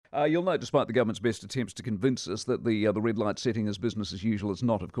You'll note, despite the government's best attempts to convince us that the red light setting is business as usual, it's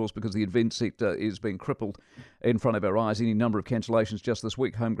not, of course, because the event sector is being crippled in front of our eyes. Any number of cancellations just this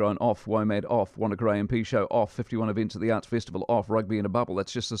week. Homegrown off, WOMAD off, Wanaka AMP show off, 51 events at the Arts Festival off, rugby in a bubble.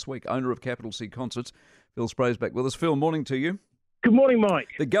 That's just this week. Owner of Capital C Concerts, Phil Spray's back with us. Phil, morning to you. Good morning, Mike.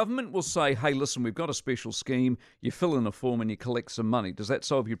 The government will say, hey, listen, we've got a special scheme. You fill in a form and you collect some money. Does that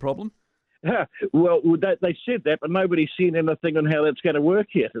solve your problem? Well, they said that, but nobody's seen anything on how that's going to work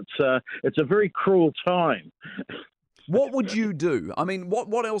yet. It's a very cruel time. What would you do? I mean,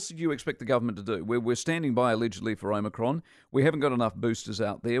 what else did you expect the government to do? We're standing by allegedly for Omicron. We haven't got enough boosters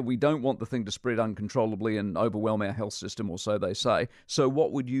out there. We don't want the thing to spread uncontrollably and overwhelm our health system, or so they say. So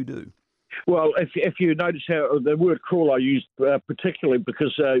what would you do? Well, if you notice how the word cruel I used particularly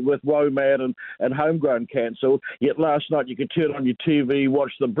because with WOMAD and homegrown cancelled, yet last night you could turn on your TV,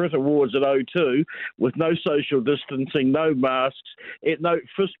 watch the Brit Awards at O2 with no social distancing, no masks, no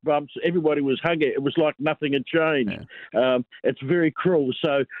fist bumps, everybody was hugging. It was like nothing had changed. Yeah. It's very cruel.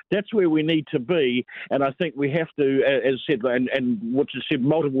 So that's where we need to be, and I think we have to, as said, and which is said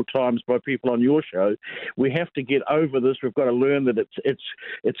multiple times by people on your show, we have to get over this. We've got to learn that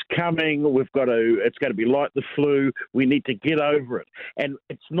it's coming. It's going to be like the flu. We need to get over it. And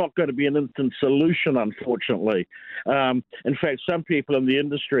it's not going to be an instant solution, unfortunately. In fact, some people in the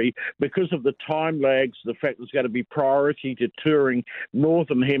industry, because of the time lags, the fact there's going to be priority to touring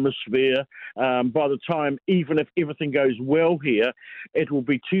Northern Hemisphere, by the time, even if everything goes well here, it will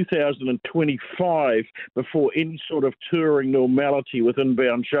be 2025 before any sort of touring normality with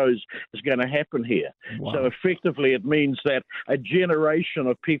inbound shows is going to happen here. Wow. So effectively, it means that a generation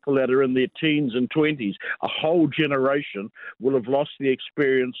of people that are in their teens and 20s, a whole generation will have lost the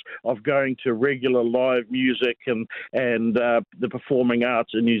experience of going to regular live music and the performing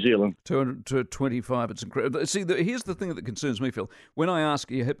arts in New Zealand. 225, it's incredible. See, here's the thing that concerns me, Phil. When I ask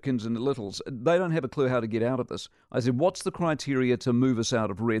your Hipkins and Littles, they don't have a clue how to get out of this. I said, what's the criteria to move us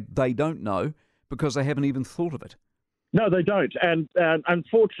out of red? They don't know because they haven't even thought of it. No, they don't. And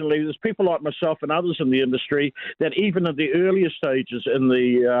unfortunately, there's people like myself and others in the industry that even in the earlier stages in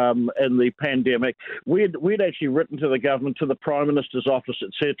the pandemic, we'd actually written to the government, to the Prime Minister's office,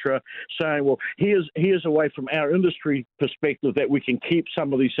 etc., saying, well, here's a way from our industry perspective that we can keep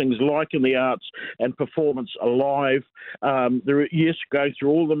some of these things like in the arts and performance alive. Go through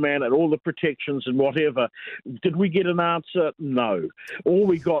all the protections and whatever. Did we get an answer? No. All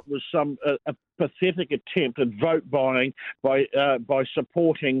we got was a pathetic attempt at vote buying by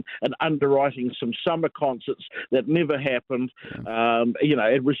supporting and underwriting some summer concerts that never happened. Yeah.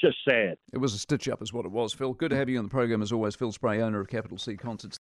 It was just sad. It was a stitch up is what it was, Phil. Good to have you on the program as always. Phil Spray, owner of Capital C Concerts.